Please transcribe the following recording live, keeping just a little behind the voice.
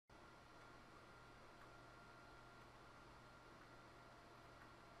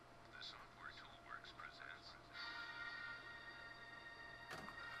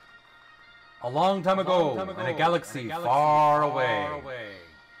A long time ago, in a galaxy far away.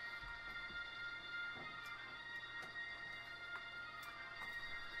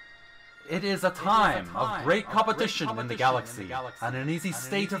 It is a time of great competition in the galaxy, and an easy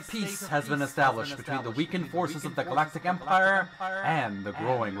state of peace has been established between the weakened forces of the Galactic Empire and the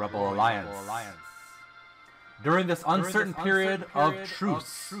growing Rebel Alliance. During this uncertain period of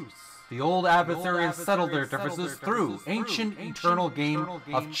truce, the old adversaries settled their differences through ancient eternal game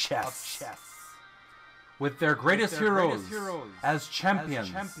of chess. With their greatest heroes as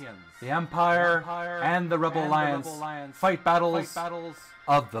champions, the Empire and the Rebel Alliance fight battles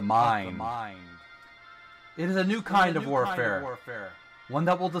of the mind. It is a new kind of warfare, one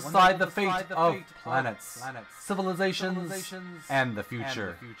that will decide the fate of planets, civilizations, and the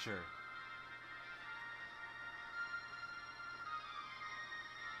future.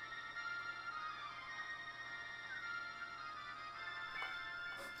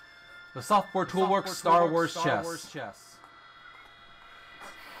 The software toolwork Star Wars Chess.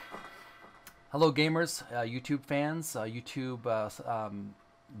 Hello gamers, YouTube fans, YouTube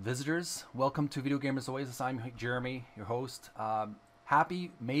visitors. Welcome to Video Gamers Oasis. I'm Jeremy, your host.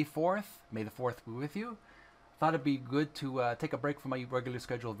 Happy May 4th. May the 4th be with you. Thought it'd be good to take a break from my regular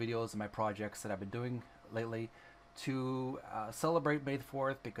scheduled videos and my projects that I've been doing lately to celebrate May the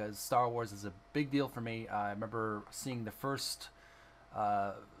 4th, because Star Wars is a big deal for me. I remember seeing the first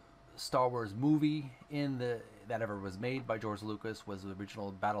Star Wars movie that ever was made by George Lucas was the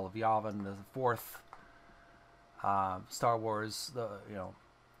original Battle of Yavin. The fourth Star Wars, the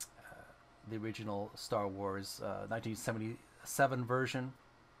original Star Wars 1977 version,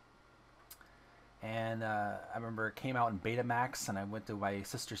 and I remember it came out in Betamax, and I went to my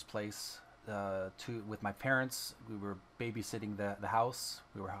sister's place with my parents. We were babysitting the house.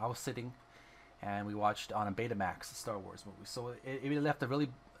 We were house sitting, and we watched on a Betamax the Star Wars movie. So it left a really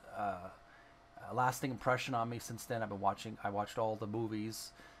lasting impression on me. Since then, I watched all the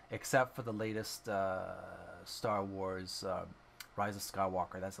movies except for the latest Star Wars Rise of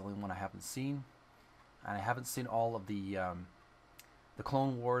Skywalker. That's the only one I haven't seen, and I haven't seen all of the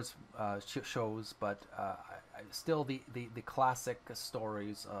Clone Wars shows, but still the classic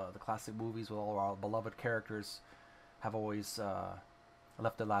stories, the classic movies with all our beloved characters have always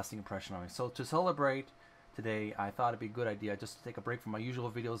left a lasting impression on me. So to celebrate today, I thought it'd be a good idea just to take a break from my usual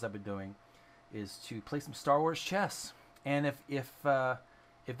videos I've been doing, is to play some Star Wars chess. And if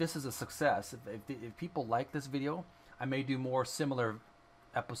this is a success, if people like this video, I may do more similar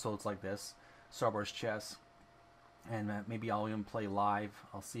episodes like this, Star Wars chess, and maybe I'll even play live.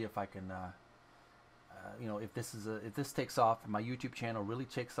 I'll see if I can, if this takes off, if my YouTube channel really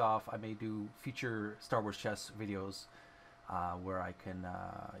takes off, I may do future Star Wars chess videos where I can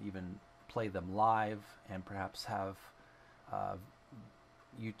even play them live, and perhaps have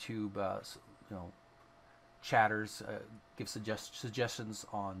YouTube chatters give suggestions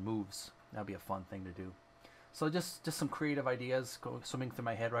on moves. That'd be a fun thing to do. So just some creative ideas swimming through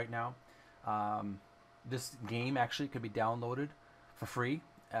my head right now. This game actually could be downloaded for free.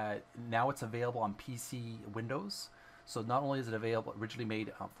 Now it's available on PC Windows. So not only is it available, originally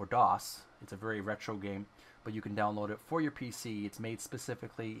made for DOS, it's a very retro game, but you can download it for your PC. It's made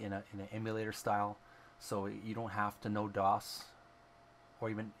specifically in an emulator style, so you don't have to know DOS, or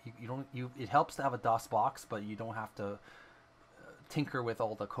even it helps to have a DOS box, but you don't have to tinker with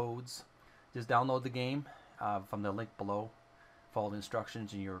all the codes. Just download the game from the link below, follow the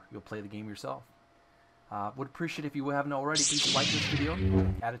instructions, and you'll play the game yourself. Would appreciate if you haven't already, please like this video,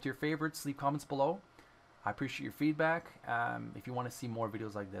 add it to your favorites, leave comments below. I appreciate your feedback. If you want to see more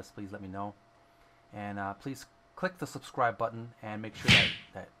videos like this, please let me know. And please click the subscribe button and make sure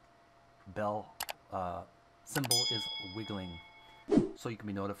that bell symbol is wiggling so you can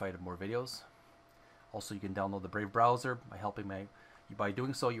be notified of more videos. Also, you can download the Brave browser by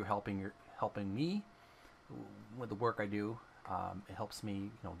doing so. You're helping me with the work I do. It helps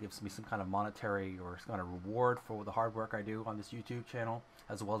me, gives me some kind of monetary or some kind of reward for the hard work I do on this YouTube channel,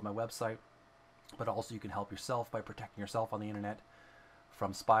 as well as my website. But also you can help yourself by protecting yourself on the internet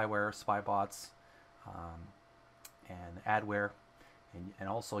from spyware, spy bots, and adware, and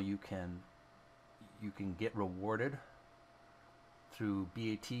also you can get rewarded through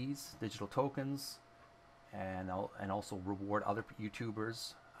BATs, digital tokens, and also reward other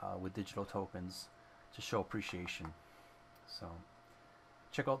YouTubers with digital tokens to show appreciation. So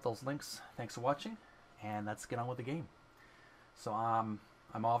check out those links. Thanks for watching, and let's get on with the game. So I'm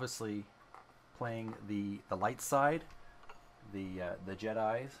obviously playing the light side, the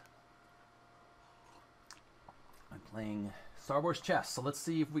Jedis. I'm playing Star Wars chess, so let's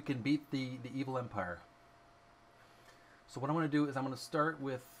see if we can beat the evil Empire. So what I'm going to do is I'm going to start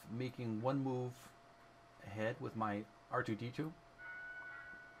with making one move ahead with my R2-D2.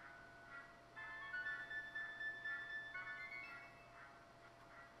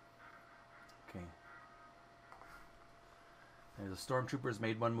 Okay. There's a Stormtrooper's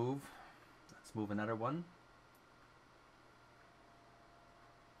made one move. Let's move another one.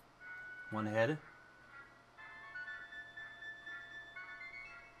 One ahead.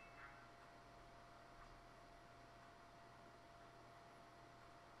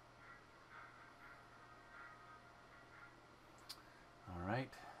 All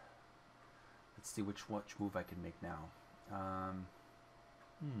right. Let's see which move I can make now.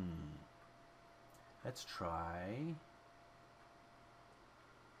 Let's try.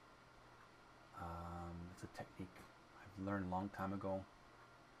 It's a technique I've learned a long time ago.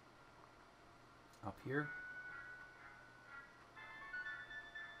 Up here.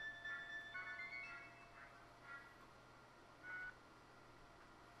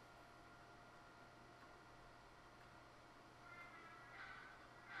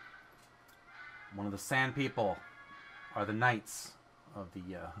 One of the Sand People are the knights of the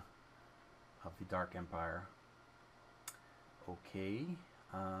Dark Empire. Okay.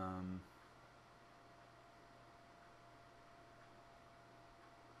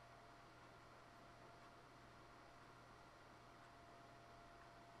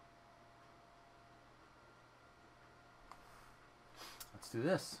 Let's do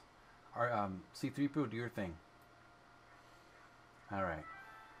this. Our C3PO, do your thing. All right.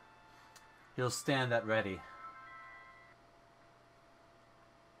 He'll stand at ready.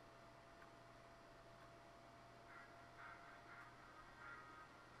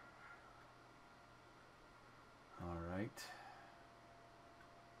 All right.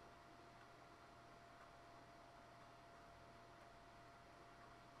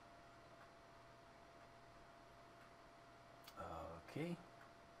 Okay.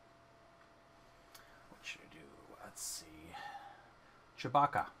 What should I do? Let's see.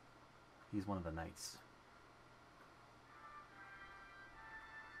 Chewbacca. He's one of the knights.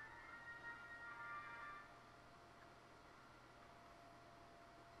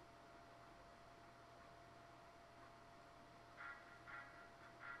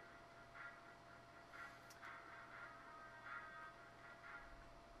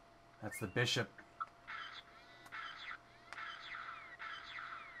 That's the bishop.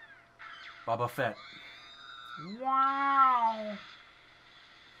 Boba Fett. Wow!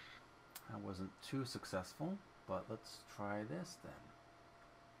 That wasn't too successful, but let's try this then.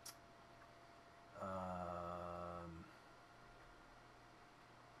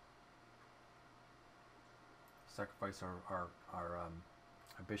 Sacrifice our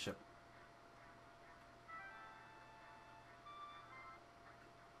bishop.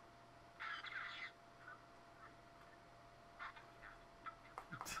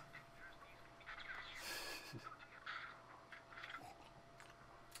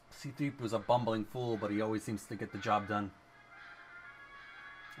 C3 was a bumbling fool, but he always seems to get the job done.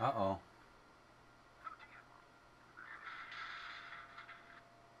 Uh-oh.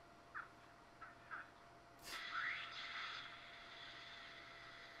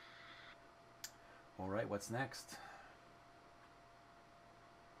 All right, what's next?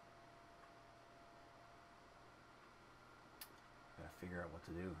 Gotta figure out what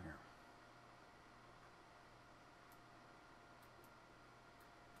to do here.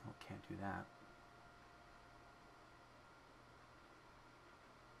 Oh, can't do that.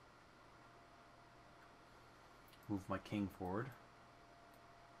 Move my king forward.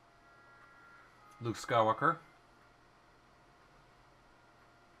 Luke Skywalker.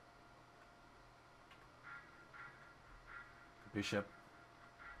 Bishop.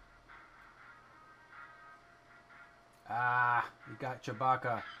 Ah, you got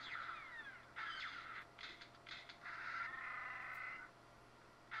Chewbacca.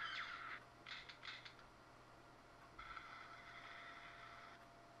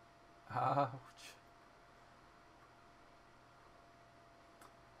 Ouch.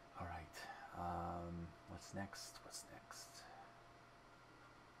 All right. What's next? What's next?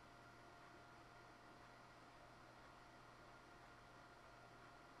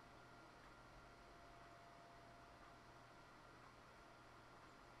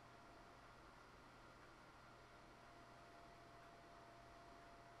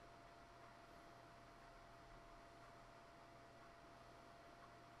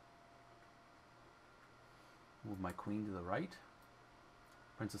 Move my queen to the right.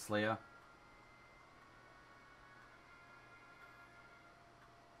 Princess Leia.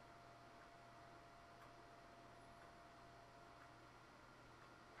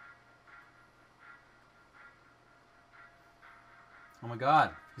 Oh my god,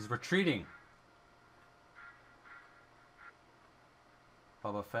 he's retreating.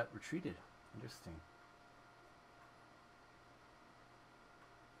 Boba Fett retreated. Interesting.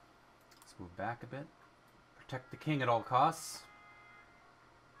 Let's move back a bit. Protect the king at all costs.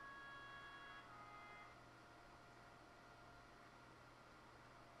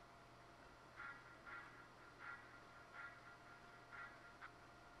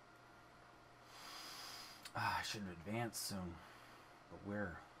 I should advance soon. But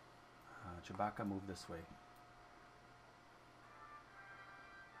where? Chewbacca, move this way.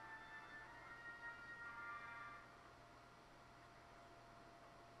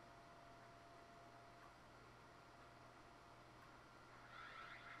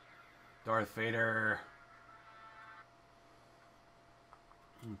 Darth Vader.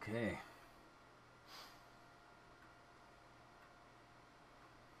 Okay.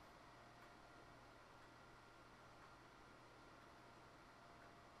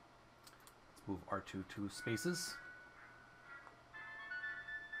 Let's move R2 2 spaces.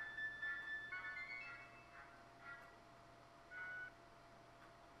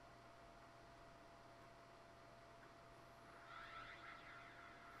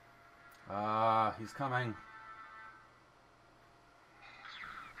 He's coming.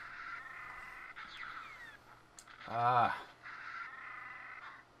 Alright,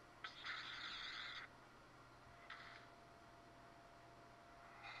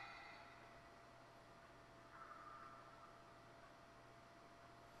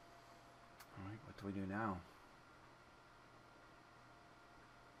 what do we do now?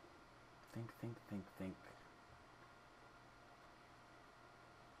 Think.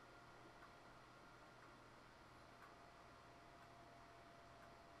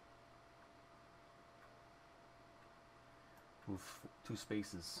 Move 2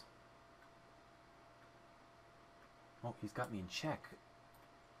 spaces. Oh, he's got me in check.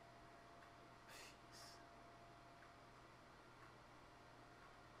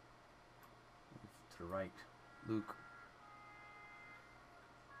 Move to the right. Luke.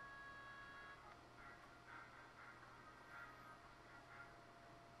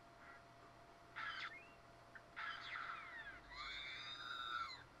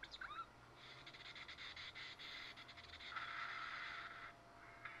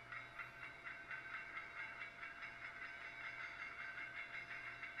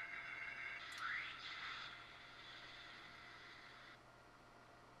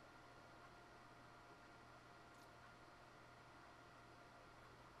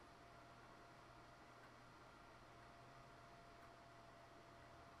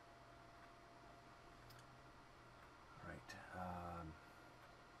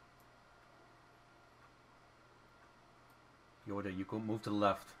 Yoda, you go move to the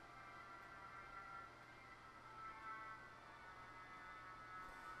left.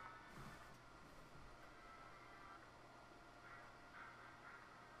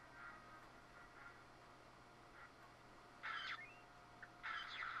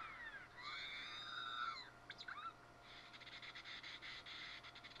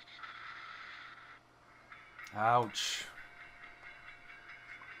 Ouch.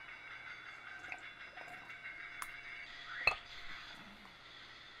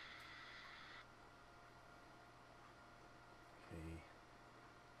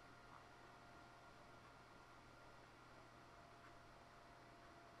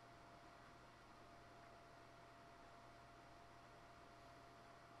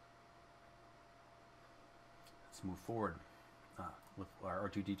 Let's move forward with our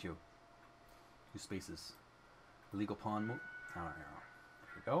R2D2. 2 spaces. Illegal pawn move. There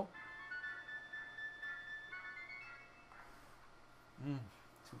we go.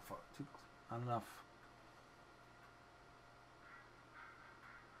 Too far. Not enough.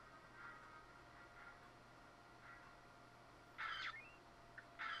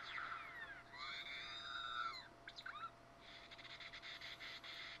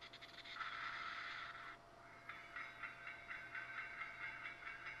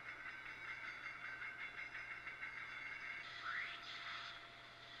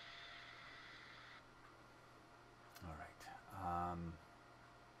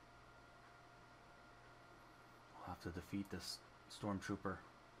 We'll have to defeat this stormtrooper.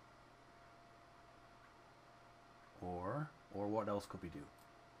 Or what else could we do?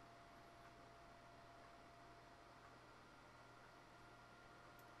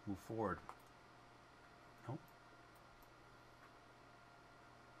 Move forward. Nope.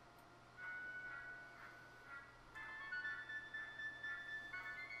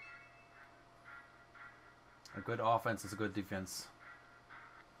 A good offense is a good defense.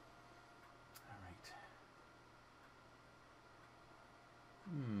 All right.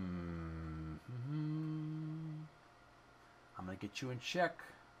 get you in check,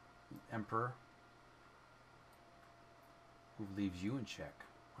 Emperor. Who leaves you in check?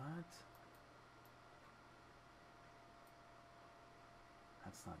 What?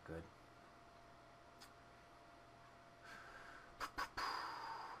 That's not good.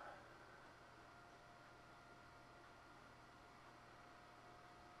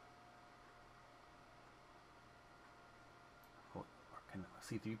 Oh, can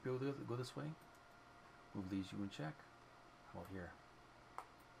C3 go this way? Who leaves you in check? How about here?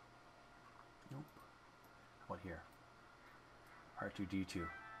 Nope. How about here? R2D2.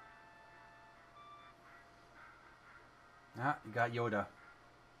 Ah, you got Yoda.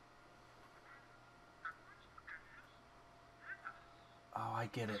 Oh, I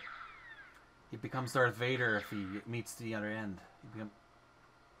get it. He becomes Darth Vader if he meets the other end.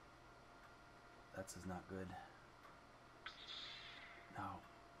 That's not good. No.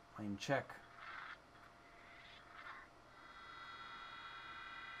 Lane check.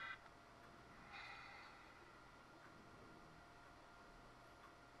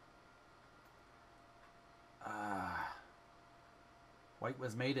 White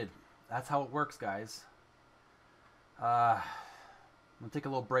was mated. That's how it works, guys. I'm gonna take a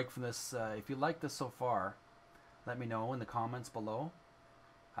little break from this. If you like this so far, let me know in the comments below.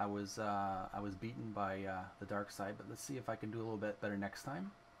 I was beaten by the dark side, but let's see if I can do a little bit better next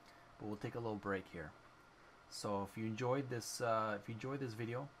time. But we'll take a little break here. So if you enjoyed this,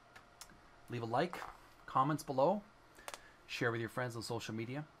 video, leave a like, comments below, share with your friends on social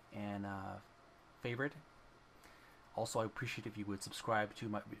media, and favorite. Also, I appreciate if you would subscribe to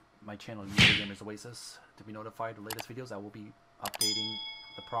my channel, Video Gamers Oasis, to be notified of the latest videos. I will be updating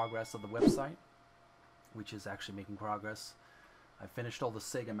the progress of the website, which is actually making progress. I finished all the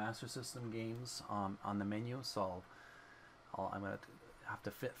Sega Master System games on the menu, so I'm gonna have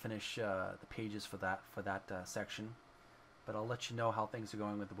to finish the pages for that section. But I'll let you know how things are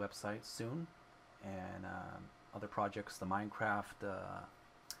going with the website soon, and other projects. The Minecraft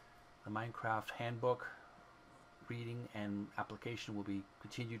handbook reading and application will be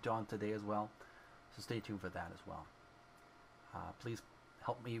continued on today as well, so stay tuned for that as well. Please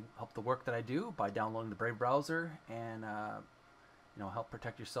help the work that I do by downloading the Brave browser, and help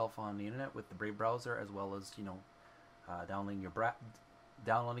protect yourself on the internet with the Brave browser, as well as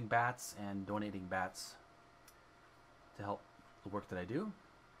downloading bats and donating bats to help the work that I do.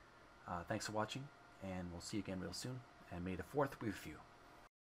 Thanks for watching, and we'll see you again real soon, and may the 4th be with you.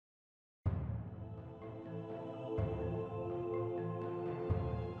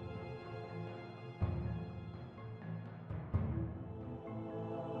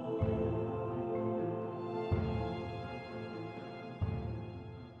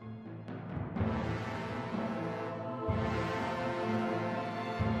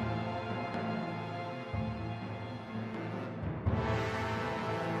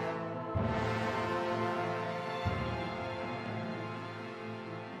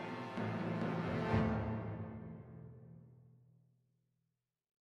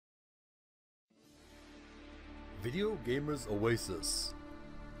 Video Gamers Oasis.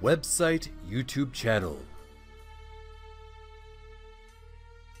 Website, YouTube channel.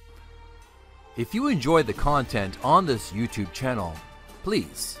 If you enjoy the content on this YouTube channel,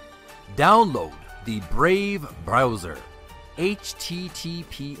 please download the Brave browser.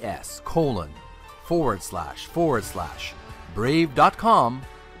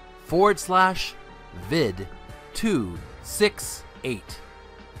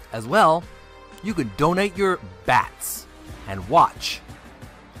 As well, you can donate your bats and watch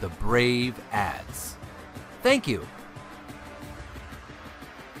the Brave ads. Thank you.